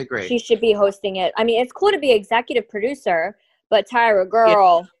I agree. She should be hosting it. I mean, it's cool to be executive producer, but Tyra,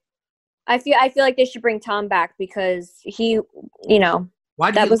 girl, I feel like they should bring Tom back because he, you know,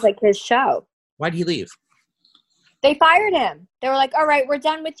 that was like his show. Why'd he leave? They fired him. They were like, all right, we're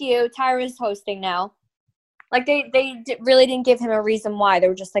done with you. Tyra's hosting now. Like, they really didn't give him a reason why. They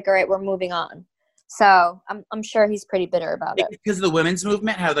were just like, all right, we're moving on. So I'm sure he's pretty bitter about it. Because of the women's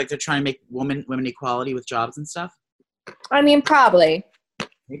movement, how like they're trying to make women equality with jobs and stuff? I mean, probably.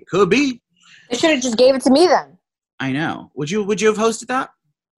 It could be. They should have just gave it to me then. I know. Would you have hosted that?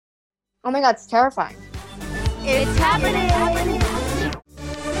 Oh my God, it's terrifying. It's happening.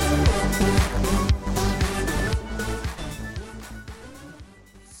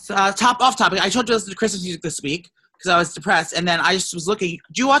 Off topic. I told you to listen to Christmas music this week because I was depressed, and then I just was looking.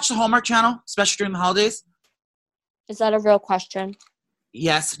 Do you watch the Hallmark Channel, especially during the holidays? Is that a real question?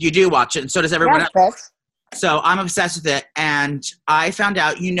 Yes, you do watch it, and so does everyone else. Bitch. So I'm obsessed with it, and I found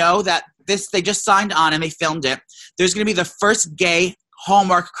out, that they just signed on and they filmed it. There's going to be the first gay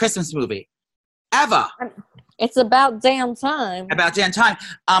Hallmark Christmas movie ever. It's about damn time. About damn time.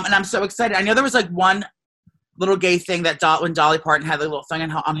 And I'm so excited. I know there was like one little gay thing that when Dolly Parton had a little thing on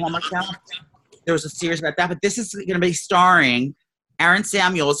Hallmark Channel. There was a series about that, but this is going to be starring Aaron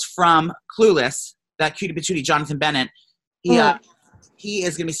Samuels from Clueless, that cutie patootie Jonathan Bennett. He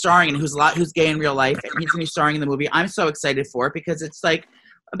is going to be starring in who's gay in real life, and he's going to be starring in the movie. I'm so excited for it because it's like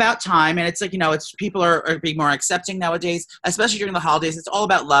about time, and it's like, it's people are being more accepting nowadays, especially during the holidays. It's all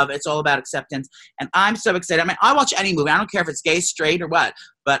about love. It's all about acceptance, and I'm so excited. I mean, I watch any movie. I don't care if it's gay, straight, or what,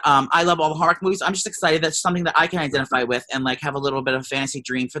 but I love all the Hallmark movies. I'm just excited. That's something that I can identify with and like have a little bit of a fantasy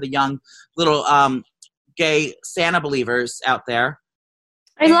dream for the young little gay Santa believers out there.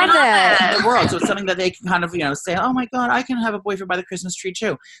 I love that. In the world. So it's something that they can kind of, say, oh my God, I can have a boyfriend by the Christmas tree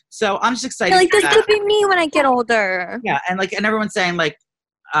too. So I'm just excited. Like, this could be me when I get older. Yeah. And everyone's saying like,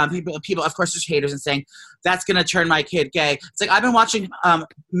 people, of course, there's haters and saying that's going to turn my kid gay. It's like, I've been watching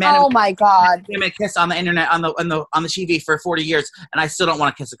my God, men kiss on the internet, on the TV for 40 years. And I still don't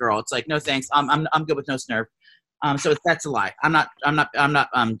want to kiss a girl. It's like, no, thanks. I'm good with no snurf. So that's a lie. I'm not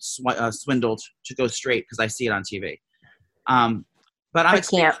swindled to go straight because I see it on TV. But I'm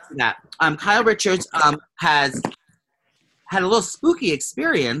excited for that. Kyle Richards has had a little spooky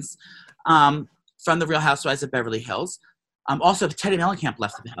experience from the Real Housewives of Beverly Hills. Also, Teddi Mellencamp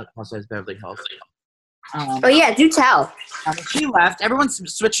left the Housewives of Beverly Hills. Do tell. She left. Everyone's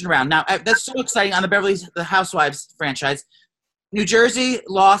switching around. Now, that's so exciting on the Housewives franchise. New Jersey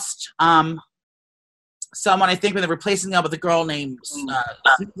lost someone, I think, when they're replacing them with a girl named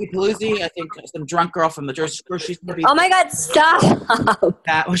Paluzzi. I think some drunk girl from the Jersey Shore. She's going to be. Oh my God! Stop.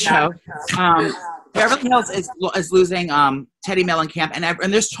 That was show. Beverly Hills is losing Teddi Mellencamp,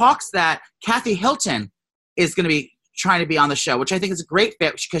 and there's talks that Kathy Hilton is going to be trying to be on the show, which I think is a great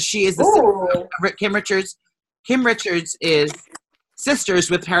fit because she is the sister of Kim Richards. Kim Richards is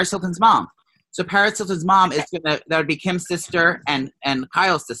sisters with Paris Hilton's mom. So Paris Hilton's mom is that would be Kim's sister and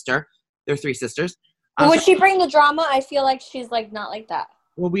Kyle's sister. They're 3 sisters. Would she bring the drama? I feel like she's like not like that.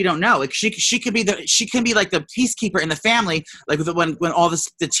 Well, we don't know. Like she can be like the peacekeeper in the family. Like when all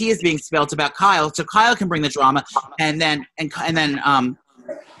the tea is being spilled about Kyle, so Kyle can bring the drama, and then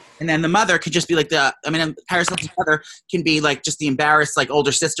the mother could just be like Paris Hilton's mother can be like just the embarrassed like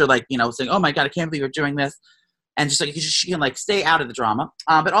older sister, like saying, "Oh my God, I can't believe you're doing this," and just like she can like stay out of the drama.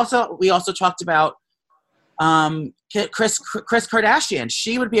 But also we also talked about Kris Kardashian.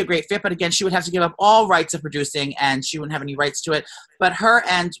 She would be a great fit, but again, she would have to give up all rights of producing, and she wouldn't have any rights to it. But her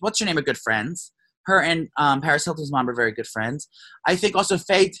and what's her name are good friends. Her and Paris Hilton's mom are very good friends. I think also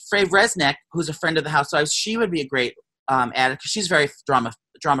Faye Resnick, who's a friend of the Housewives, she would be a great added because she's very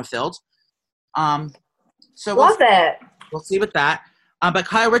drama filled. So we'll see with that. But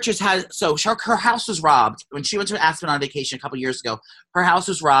Kyle Richards her house was robbed when she went to Aspen on vacation a couple years ago. Her house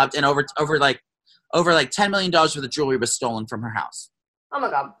was robbed, and over $10 million worth of jewelry was stolen from her house. Oh my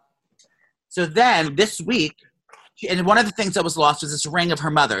God. So then this week, and one of the things that was lost was this ring of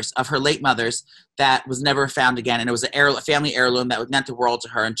her late mother's, that was never found again. And it was a family heirloom that meant the world to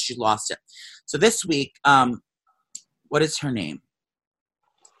her, and she lost it. So this week, what is her name?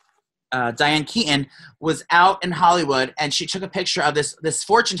 Diane Keaton was out in Hollywood, and she took a picture of this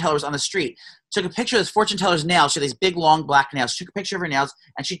fortune teller was on the street. Took a picture of this fortune teller's nails. She had these big, long, black nails. She took a picture of her nails,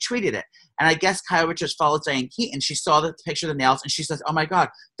 and she tweeted it. And I guess Kyle Richards follows Diane Keaton. She saw the picture of the nails, and she says, "Oh my God,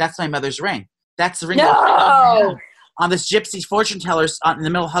 that's my mother's ring. That's the ring on this gypsy fortune teller's in the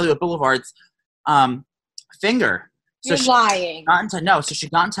middle of Hollywood Boulevard's finger." So You're lying. So she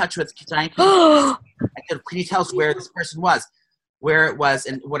got in touch with Diane Keaton. I said, "Can you tell us where this person was? Where it was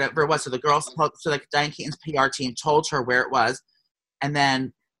and whatever it was." So the girls, Diane Keaton's PR team told her where it was. And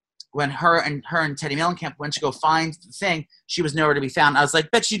then when her and Teddy Mellencamp went to go find the thing, she was nowhere to be found. I was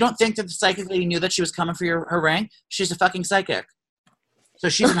like, "Bitch, you don't think that the psychic lady knew that she was coming for her ring? She's a fucking psychic." So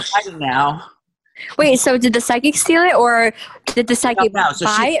she's in hiding now. Wait, so did the psychic steal it, or did the psychic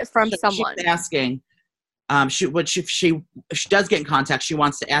buy it from someone? She's asking. She does get in contact. She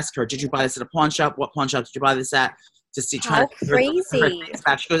wants to ask her, "Did you buy this at a pawn shop? What pawn shop did you buy this at?" To see, trying to crazy.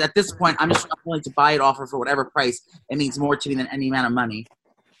 She goes, "At this point, I'm just not willing to buy it off her for whatever price. It means more to me than any amount of money."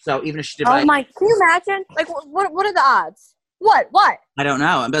 So even if she did buy can you imagine? Like, what are the odds? What? I don't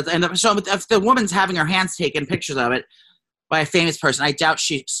know. So if the woman's having her hands taken pictures of it by a famous person, I doubt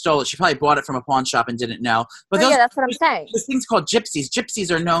she stole it. She probably bought it from a pawn shop and didn't know. But that's what I'm saying. There's things called gypsies. Gypsies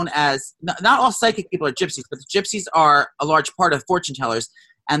are known as, not all psychic people are gypsies, but the gypsies are a large part of fortune tellers.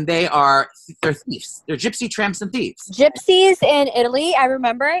 And they're thieves. They're gypsy tramps and thieves. Gypsies in Italy, I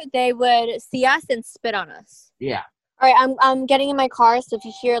remember, they would see us and spit on us. Yeah. All right, I'm getting in my car, so if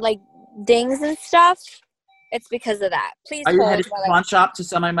you hear like dings and stuff, it's because of that. Please hold. Are you hold headed to the pawn shop to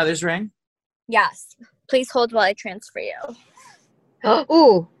sell my mother's ring? Yes. Please hold while I transfer you.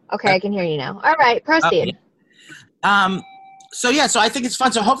 Ooh. Okay, I can hear you now. All right, proceed. So I think it's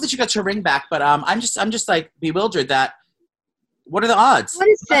fun. So hopefully she got your ring back, but I'm just like bewildered that. What are the odds? What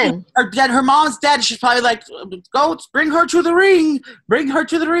is Finn? Her mom's dead. She's probably like, "Go, bring her to the ring. Bring her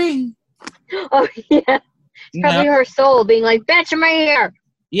to the ring." Oh yeah. It's probably her soul being like, "Bitch, I'm right here."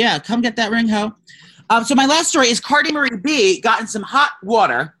 Yeah, come get that ring, ho. So my last story is Cardi Marie B got in some hot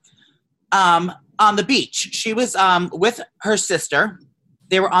water on the beach. She was with her sister.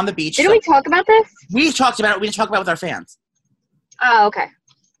 They were on the beach. Didn't we talk about this? We talked about it. We didn't talk about it with our fans. Oh, okay.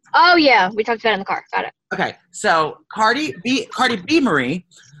 Oh, yeah. We talked about it in the car. Got it. Okay. So Cardi B Marie,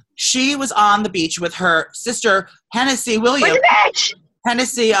 she was on the beach with her sister, Hennessy Williams.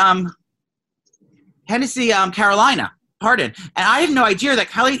 Hennessy Carolina. Pardon. And I had no idea that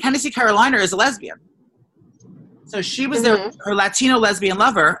Hennessy Carolina is a lesbian. So she was there with her Latino lesbian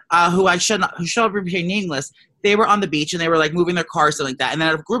lover, who shall remain nameless. They were on the beach and they were like moving their cars, something like that. And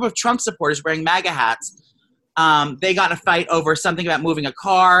then a group of Trump supporters wearing MAGA hats, they got in a fight over something about moving a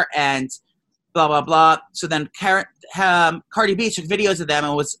car and blah, blah, blah. So then Cardi B took videos of them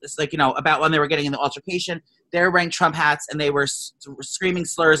and was like, about when they were getting in the altercation. They were wearing Trump hats and they were screaming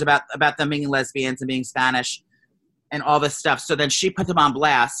slurs about them being lesbians and being Spanish and all this stuff. So then she put them on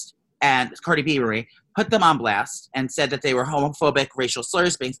blast, and Cardi B Marie put them on blast and said that they were homophobic racial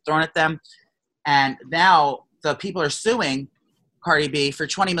slurs being thrown at them. And now the people are suing Cardi B for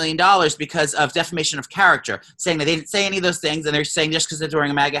 $20 million because of defamation of character, saying that they didn't say any of those things, and they're saying just because they're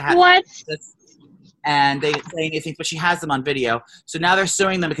wearing a MAGA hat. What? And they didn't say anything, but she has them on video. So now they're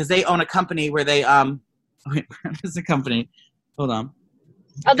suing them because they own a company where they wait, where's the company? Hold on.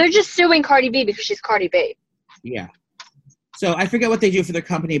 Oh, they're just suing Cardi B because she's Cardi B. Yeah. So I forget what they do for their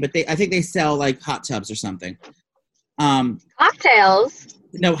company, but I think they sell like hot tubs or something. Cocktails.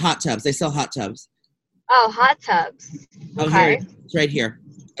 No, hot tubs. They sell hot tubs. Oh, hot tubs. Oh, Okay. here, it's right here.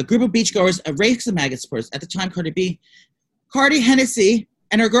 A group of beachgoers erased the maggot spores. At the time, Cardi Hennessy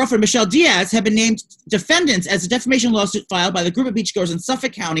and her girlfriend, Michelle Diaz, have been named defendants as a defamation lawsuit filed by the group of beachgoers in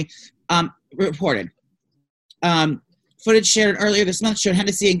Suffolk County reported. Footage shared earlier this month showed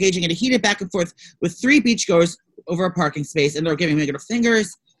Hennessy engaging in a heated back and forth with 3 beachgoers over a parking space, and they're giving negative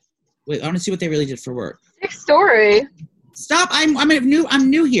fingers. Wait, I want to see what they really did for work. Sick story. Stop! I'm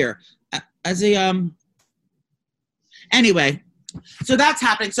new here. Anyway, so that's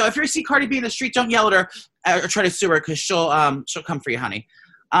happening. So if you see Cardi B in the street, don't yell at her or try to sue her because she'll come for you, honey.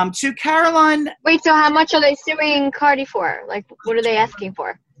 To Caroline. Wait, so how much are they suing Cardi for? Like, what are they asking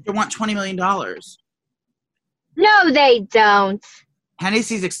for? They want $20 million. No, they don't.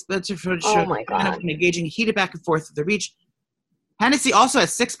 Hennessy's expensive footage Oh showed my God. engaging heated back and forth at the beach. Hennessy also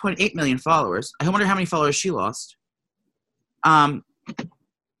has 6.8 million followers. I wonder how many followers she lost.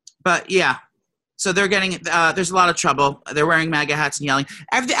 But yeah, so they're getting there's a lot of trouble. They're wearing MAGA hats and yelling.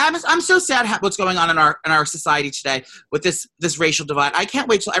 I'm so sad what's going on in our society today with this racial divide. I can't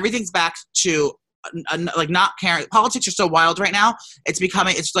wait till everything's back to like not caring. Politics are so wild right now.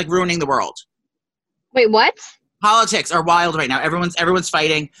 It's like ruining the world. Wait, what? Politics are wild right now. Everyone's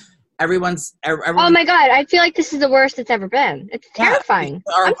fighting. Everyone's Oh my God, I feel like this is the worst it's ever been. It's terrifying.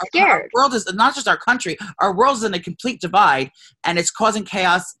 I'm scared. Our world is not just our country. Our world is in a complete divide, and it's causing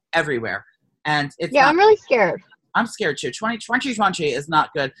chaos everywhere. And it's I'm really scared. I'm scared too. 2020 is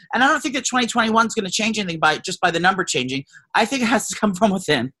not good, and I don't think that 2021 is going to change anything by the number changing. I think it has to come from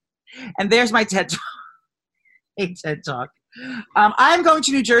within. And there's my TED Talk. Hey, TED Talk. I'm going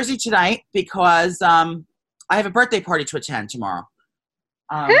to New Jersey tonight because I have a birthday party to attend tomorrow.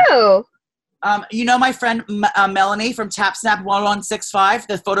 Who? You know my friend Melanie from TapSnap 1165,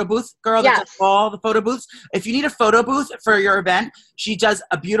 the photo booth girl that does all the photo booths. If you need a photo booth for your event, she does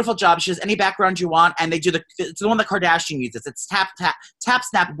a beautiful job. She does any background you want, and it's the one that Kardashian uses. It's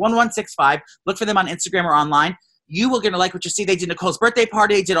TapSnap 1165. Look for them on Instagram or online. You will gonna like what you see. They did Nicole's birthday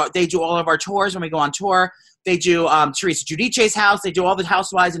party. They do all of our tours when we go on tour. They do Teresa Giudice's house. They do all the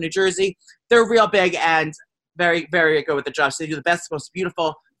housewives in New Jersey. They're real big and very, very good with the job. So they do the best, most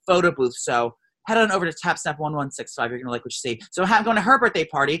beautiful photo booth. So head on over to TapSnap 1165. You're going to like what you see. So I'm going to her birthday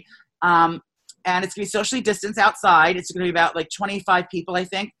party. And it's going to be socially distanced outside. It's going to be about like 25 people, I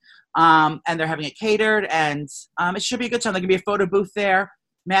think. And they're having it catered. And it should be a good time. There's going to be a photo booth there.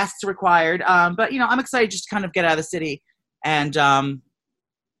 Masks required. But, I'm excited just to kind of get out of the city and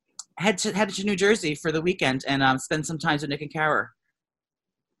head to New Jersey for the weekend and spend some time with Nick and Kara.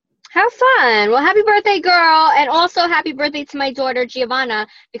 How fun. Well, happy birthday, girl. And also happy birthday to my daughter, Giovanna,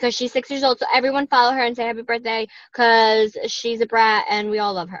 because she's 6 years old. So everyone follow her and say happy birthday because she's a brat and we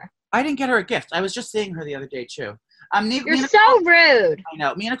all love her. I didn't get her a gift. I was just seeing her the other day, too. You're so rude. I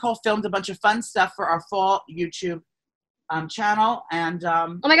know. Me and Nicole filmed a bunch of fun stuff for our fall YouTube channel. And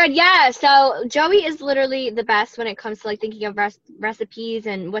oh my God, yeah. So Joey is literally the best when it comes to like thinking of recipes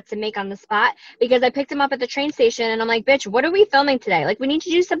and what to make on the spot, because I picked him up at the train station and I'm like, bitch, what are we filming today? Like, we need to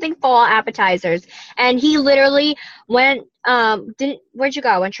do something fall appetizers. And he literally went where'd you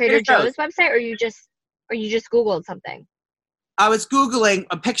go? On Trader Joe's website, or you just Googled something? I was Googling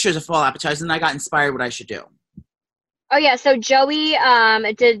pictures of fall appetizers and I got inspired what I should do. Oh yeah, so Joey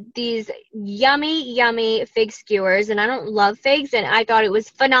did these yummy fig skewers, and I don't love figs, and I thought it was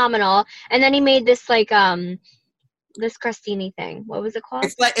phenomenal. And then he made this like this crostini thing. What was it called?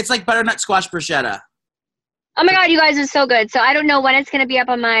 It's like butternut squash bruschetta. Oh my God, you guys, it's so good. So I don't know when it's going to be up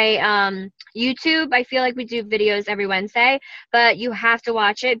on my YouTube. I feel like we do videos every Wednesday, but you have to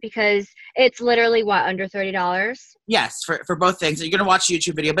watch it because it's literally, under $30? Yes, for both things. You're going to watch the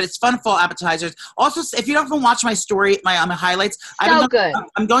YouTube video, but it's fun fall appetizers. Also, if you don't even watch my story, my highlights. Good.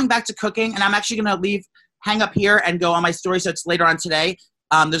 I'm going back to cooking, and I'm actually going to hang up here and go on my story, so it's later on today.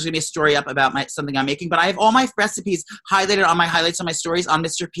 There's going to be a story up about something I'm making, but I have all my recipes highlighted on my highlights on my stories on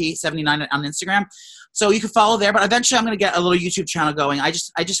Mr. P79 on Instagram. So you can follow there, but eventually I'm going to get a little YouTube channel going. I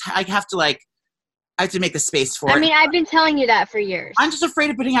have to make the space for it. I mean, I've been telling you that for years. I'm just afraid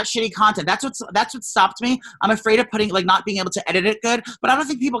of putting out shitty content. That's what stopped me. I'm afraid of not being able to edit it good, but I don't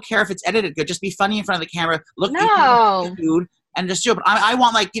think people care if it's edited good. Just be funny in front of the camera, look at food, and just do it. But I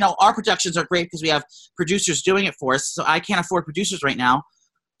want, our productions are great because we have producers doing it for us, so I can't afford producers right now.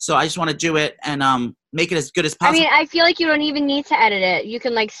 So I just want to do it and make it as good as possible. I mean, I feel like you don't even need to edit it. You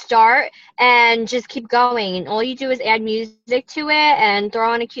can start and just keep going. And all you do is add music to it and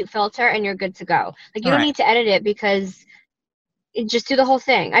throw on a cute filter and you're good to go. You don't need to edit it because just do the whole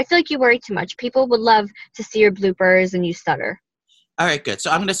thing. I feel like you worry too much. People would love to see your bloopers and you stutter. All right, good. So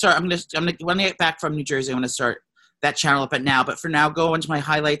I'm going to start. When I get back from New Jersey, I'm going to start that channel up at now. But for now, go into my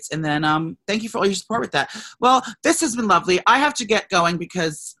highlights, and then thank you for all your support with that. Well, this has been lovely. I have to get going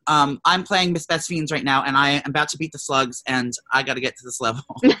because I'm playing Miss Best Fiends right now, and I am about to beat the slugs, and I got to get to this level.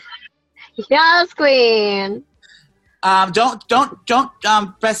 Yes, queen.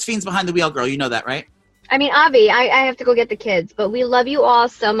 Don't Best Fiends behind the wheel, girl. You know that, right? I mean, Avi, I have to go get the kids, but we love you all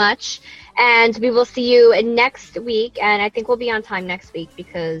so much, and we will see you next week, and I think we'll be on time next week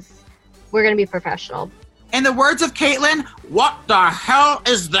because we're going to be professional. In the words of Caitlin, what the hell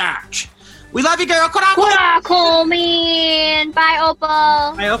is that? We love you, girl. Cool, man. Bye,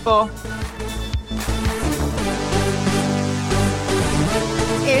 Opal. Bye, Opal.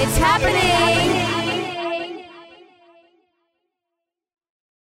 It's happening.